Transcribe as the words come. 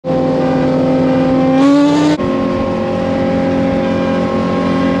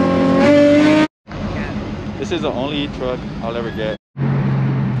This is the only truck I'll ever get.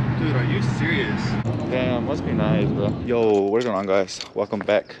 Dude, are you serious? Damn, must be nice, bro. Yo, what's going on, guys? Welcome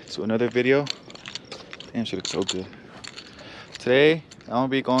back to another video. Damn, she looks so good. Today, I'm gonna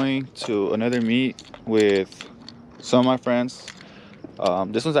be going to another meet with some of my friends.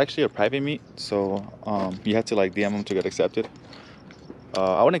 This one's actually a private meet, so you have to like DM them to get accepted.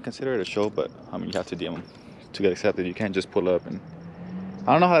 I wouldn't consider it a show, but I mean, you have to DM them to get accepted. You can't just pull up and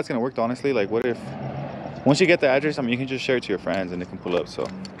I don't know how that's gonna work, honestly. Like, what if once you get the address, I mean, you can just share it to your friends and they can pull up. So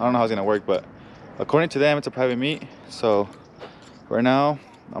I don't know how it's gonna work, but according to them, it's a private meet. So right now,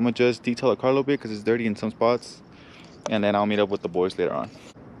 I'm gonna just detail the car a little bit because it's dirty in some spots, and then I'll meet up with the boys later on.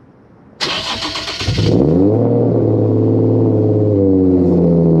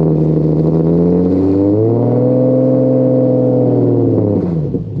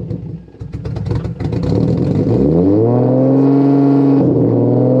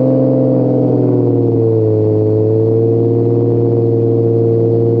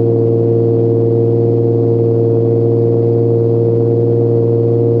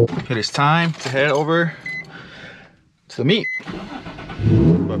 It's time to head over to the meet,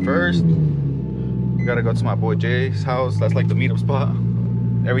 but first we gotta go to my boy Jay's house. That's like the meetup spot.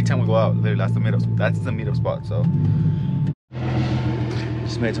 Every time we go out, literally that's the meetup spot. So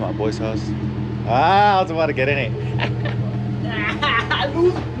just made it to my boy's house. I was about to get in it.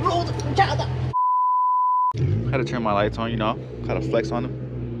 Had to turn my lights on, you know, kind of flex on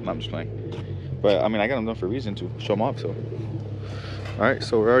them. No, I'm just playing, but I mean, I got them done for a reason, to show them off. So all right,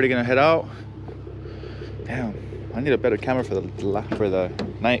 so we're already gonna head out. Damn, I need a better camera for the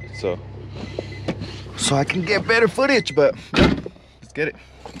night, so I can get better footage. But yeah, let's get it.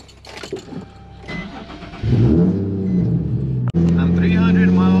 I'm 300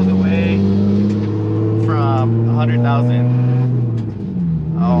 miles away from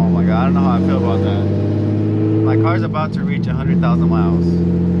 100,000. Oh my god, I don't know how I feel about that. My car's about to reach 100,000 miles.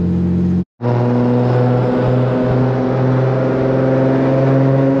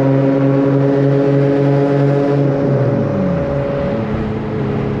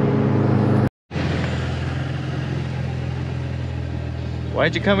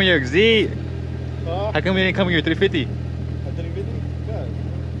 Why'd you come in your Z? How come you didn't come in your 350? 350? Yeah.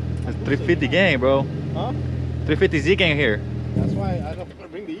 It's 350 gang, bro. Huh? 350 Z gang here. That's why I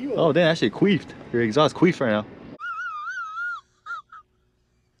don't bring the Evo. Oh, damn, that shit queefed. Your exhaust queefed right now.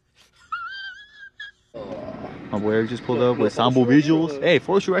 My boy Eric just pulled up with Sambo visuals. Hey,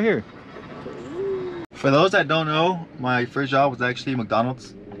 force you right here. For those that don't know, my first job was actually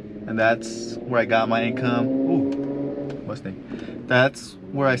McDonald's, and that's where I got my income. Ooh, Mustang. That's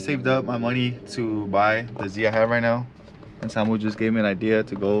where I saved up my money to buy the Z I have right now. And Samu just gave me an idea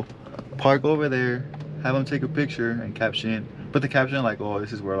to go park over there, have him take a picture and put the caption like, oh,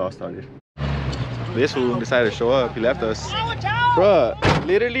 this is where it all started. This fool decided to show up. He left us. Bruh,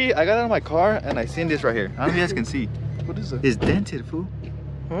 literally, I got out of my car and I seen this right here. I don't know if you guys can see. What is it? It's dented, fool.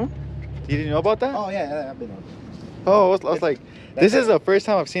 Huh? You didn't know about that? Oh, yeah, I've been on. Oh, I was like, this is the first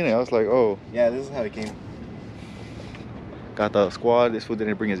time I've seen it. I was like, oh. Yeah, this is how it came. Got the squad. This fool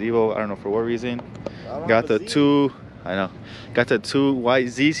didn't bring his Evo. I don't know for what reason. Got the two, I know. Got the two white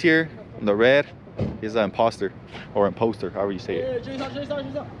Z's here. The red is an imposter or imposter, however you say it.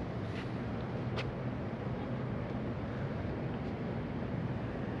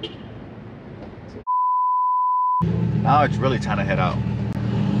 Now it's really time to head out.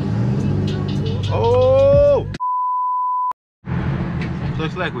 Oh!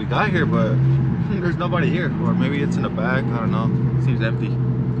 Looks like we got here, but there's nobody here. Or maybe it's in the back. I don't know. It seems empty. I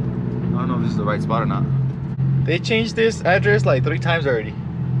don't know if this is the right spot or not. They changed this address like 3 times already.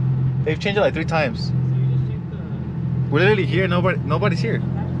 They've changed it like 3 times. We're literally here. Nobody's here.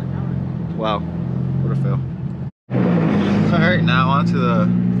 Wow. What a fail. Alright, now on to the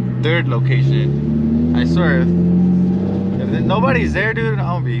 3rd location. I swear, if nobody's there, dude,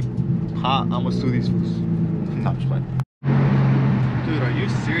 I'm gonna be hot. I'm gonna sue these fools. No, I'm just playing. Dude, are you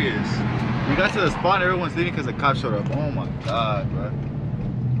serious? We got to the spot and everyone's leaving because the cops showed up. Oh my god, bro.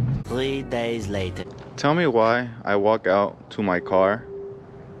 3 days later. Tell me why I walk out to my car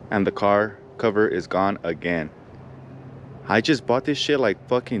and the car cover is gone again. I just bought this shit like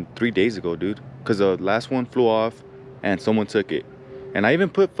fucking 3 days ago, dude. Because the last one flew off and someone took it. And I even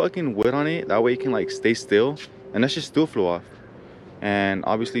put fucking wood on it. That way it can like stay still. And that shit still flew off. And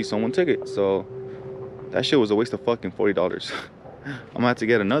obviously someone took it. So that shit was a waste of fucking $40. I'm gonna have to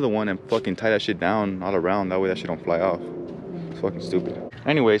get another one and fucking tie that shit down all around. That way that shit don't fly off. It's fucking stupid.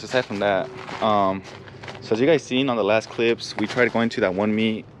 Anyways, aside from that, so as you guys seen on the last clips, we tried going to that one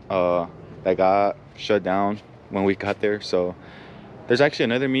meet that got shut down when we got there. So there's actually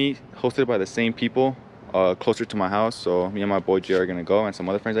another meet hosted by the same people closer to my house. So me and my boy Jay are gonna go, and some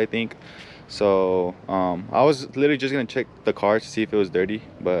other friends, I think. So I was literally just gonna check the car to see if it was dirty,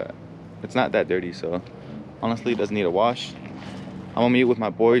 but it's not that dirty. So honestly, it doesn't need a wash. I'm gonna meet with my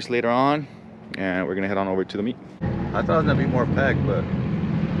boys later on, and we're gonna head on over to the meet. I thought it was gonna be more packed, but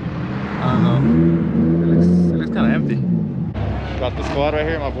I don't know. It looks kind of empty. Got the squad right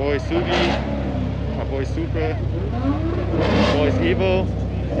here. My boy Sugi, my boy Supra, my boys Evo,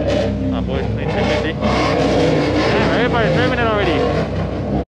 my boys playing 350. Damn, everybody's driving it already.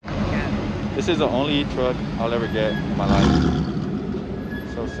 This is the only truck I'll ever get in my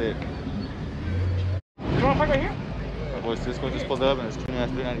life. So sick. You want to park right here? My boy Cisco just pulled up and it's clean as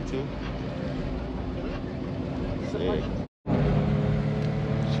 392. Sick.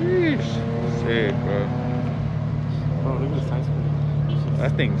 Sheesh. Sick, bro. Oh, look at the size of it.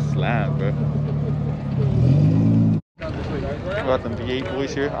 That thing slammed, bro. We got them V8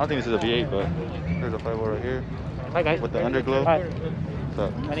 boys here. I don't think this is a V8, but there's a 5.0 right here. Hi guys. With the underglow. Hi. What's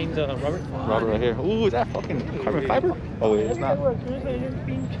up? My name's Robert. Robert right here. Ooh, is that fucking carbon fiber? Oh wait, it's not.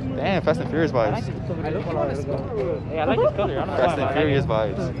 Damn, Fast and Furious vibes. Yeah, I like this color. I don't know Fast why, and but I like Furious it.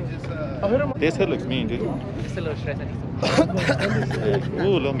 vibes. This hood looks mean, dude. Just a little stress.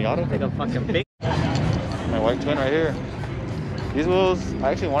 Ooh, little Miata. Like a fucking big. My white twin right here. These wheels,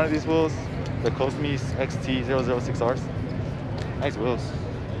 I actually wanted these wheels. The Cosme XT006Rs. Nice wheels.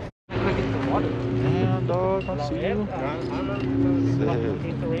 Damn, dog, I see you. Sick.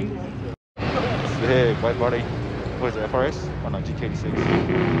 Sick, white body. What is it, FRS? Oh no, GK86.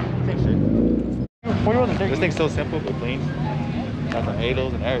 Same shit. This thing's so simple but clean. Got the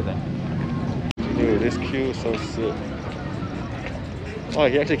halos and everything. Dude, this Q is so sick. Oh,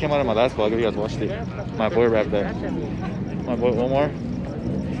 he actually came out of my last vlog if you guys watched it. My boy wrapped that. My boy Omar.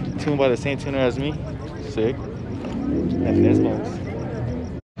 Tuned by the same tuner as me. Sick. And Nesmos.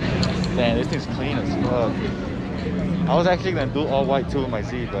 Damn, this thing's clean as fuck. I was actually gonna do all white too with my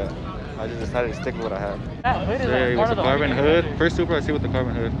Z, but I just decided to stick with what I have. There, with the carbon hood. First Super I see with the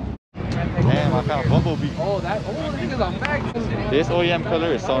carbon hood. Damn, I found a Bumblebee. Oh, that thing is a mag. This OEM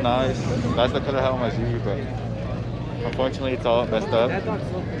color is so nice. That's the color I have on my Z, but unfortunately it's all messed up.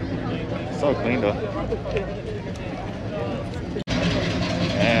 So clean though.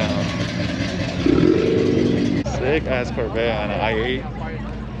 Damn. Sick ass Corvette and an i8.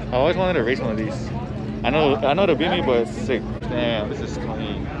 I always wanted to race one of these. I know it'll beat me, but it's sick. Damn, this is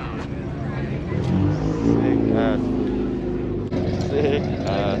clean. Sick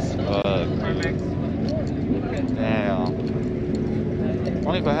as fuck, dude. Damn.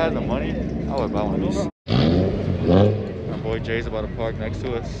 Only if I had the money, I would buy one of these. My boy Jay's about to park next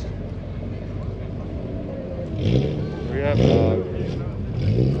to us. Hurry up, dog.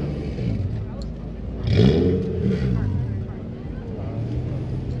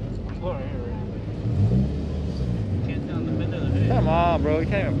 Come on, bro. You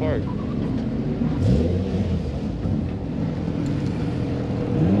can't even park.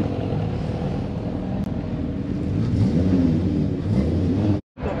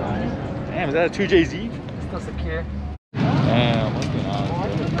 Damn, is that a 2JZ? It's not secure. Damn, what's going on?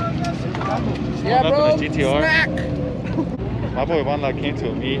 Yeah, bro. The GTR. My boy One came to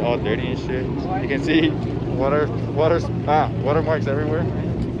a meet all dirty and shit. You can see watermarks everywhere.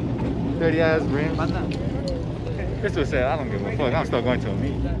 Dirty ass rims. Crystal said, I don't give a fuck. I'm still going to a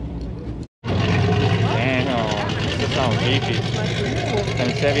meet. Damn, this sounds beefy.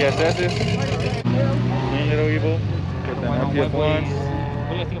 Some Chevy SS's. Clean little evil. Get them RPF ones.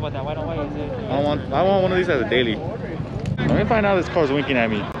 What do you think about that? White on white? Is it? I want one of these as a daily. Let me find out this car's winking at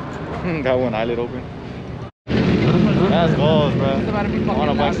me. Got one eyelid open. That's balls, bro. I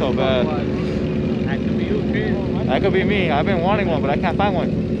want a bike so bad. That could be you, Chris. That could be me. I've been wanting one, but I can't find one.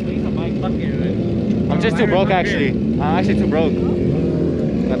 I'm just too broke, actually. I'm actually too broke.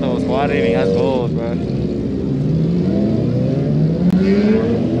 Got those squad aiming. That's gold, bro.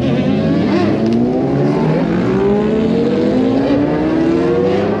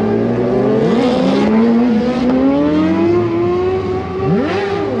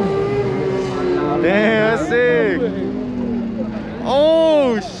 Damn, that's sick.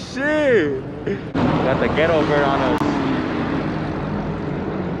 Oh, shit. Got the ghetto bird on us.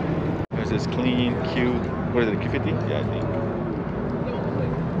 There's this clean, cute, what is it, Q50? Yeah, I think.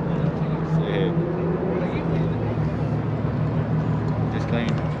 Sick. Just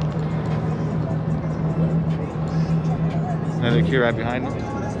clean. Another Q right behind them.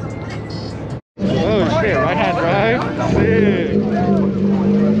 Oh shit, right hand drive? Sick.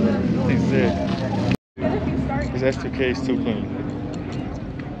 Thing's sick. This S2K is too clean.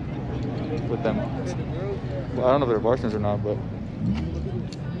 With them. Well, I don't know if they're Varsons or not, but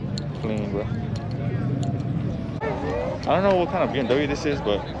clean, bro. I don't know what kind of BMW this is,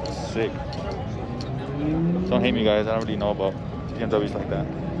 but it's sick. Don't hate me, guys. I don't really know about BMWs like that.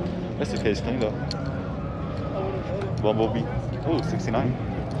 This is clean though. Bumblebee. Ooh, 69.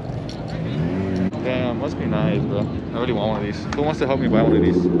 Damn, must be nice, bro. I really want one of these. Who wants to help me buy one of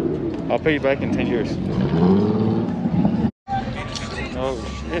these? I'll pay you back in 10 years. Oh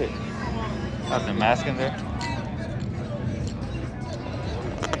shit. Got the mask in there.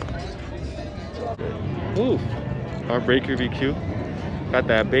 Ooh. Heartbreaker VQ. Got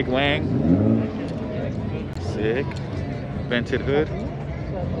that big wang. Sick. Vented hood.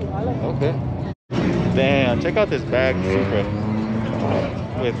 Okay. Damn, check out this back Supra.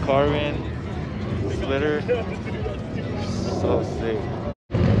 With carbon, splitter. So sick.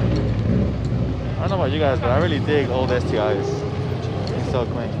 I don't know about you guys, but I really dig old STIs. It's so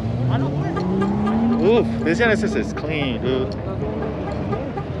clean. Oof, this Genesis is clean, dude.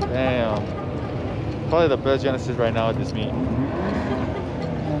 Damn. Probably the best Genesis right now at this meet.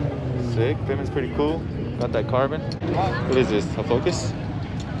 Sick, Fitment's pretty cool. Got that carbon. What is this, a Focus?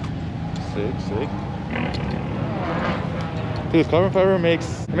 Sick, sick. Dude, carbon fiber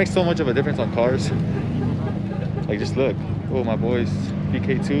makes so much of a difference on cars. Like, just look. Oh, my boys,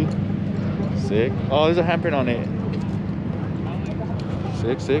 BK2. Sick. Oh, there's a handprint on it.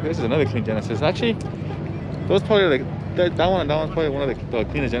 Sick, sick. This is another clean Genesis. Actually, those probably like that one and that one's probably one of the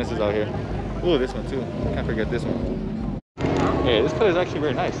cleanest Genesis out here. Oh, this one too. Can't forget this one. Hey, this color is actually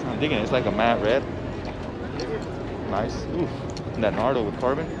very nice. I'm digging it. It's like a matte red. Nice. Ooh, and that Nardo with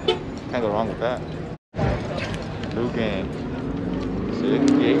carbon. Can't go wrong with that. Lugan. Sick.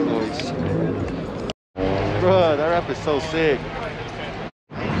 V8 noise. Bruh, that wrap is so sick.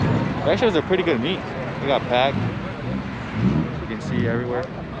 Actually, it was a pretty good meet. We got packed. You can see everywhere.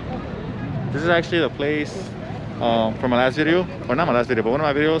 This is actually the place from my last video, or not my last video, but one of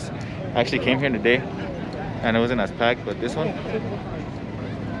my videos. I actually came here today, and it wasn't as packed. But this one,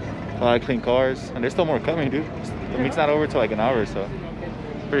 a lot of clean cars, and there's still more coming, dude. The meet's not over till like an hour, so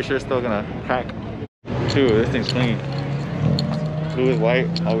pretty sure it's still gonna crack. Dude, this thing's clean. Blue with white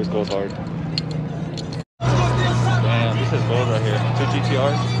always goes hard. Damn, this is gold right here. 2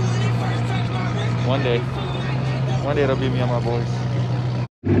 GTRs. One day it'll be me and my boys.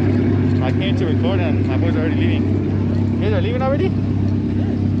 I came to record and my boys are already leaving. You guys are leaving already?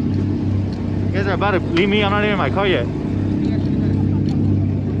 You guys are about to leave me. I'm not even in my car yet.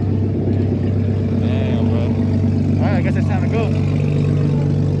 Damn, bro. Alright, I guess it's time to go.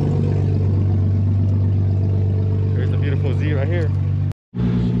 There's the beautiful Z right here.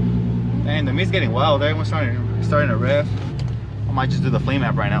 Dang, the meat's getting wild. Everyone's starting to rev. I might just do the flame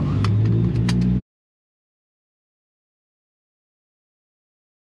app right now.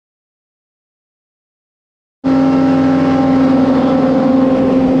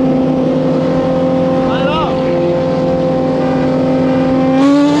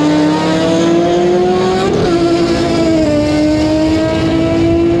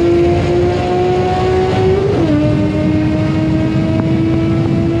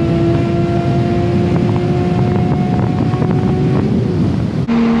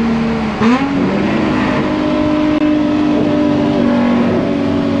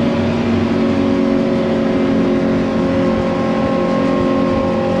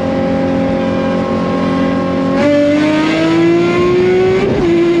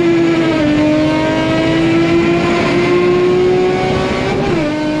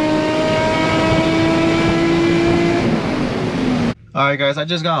 Alright guys, I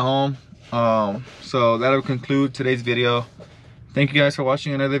just got home, so that'll conclude today's video. Thank you guys for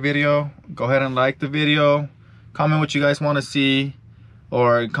watching another video. Go ahead and like the video, comment what you guys want to see,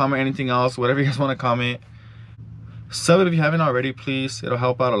 or comment anything else, whatever you guys want to comment. Sub it if you haven't already, please. It'll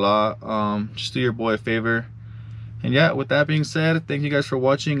help out a lot. Just do your boy a favor. And yeah, with that being said, thank you guys for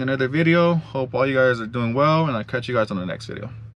watching another video. Hope all you guys are doing well, and I'll catch you guys on the next video.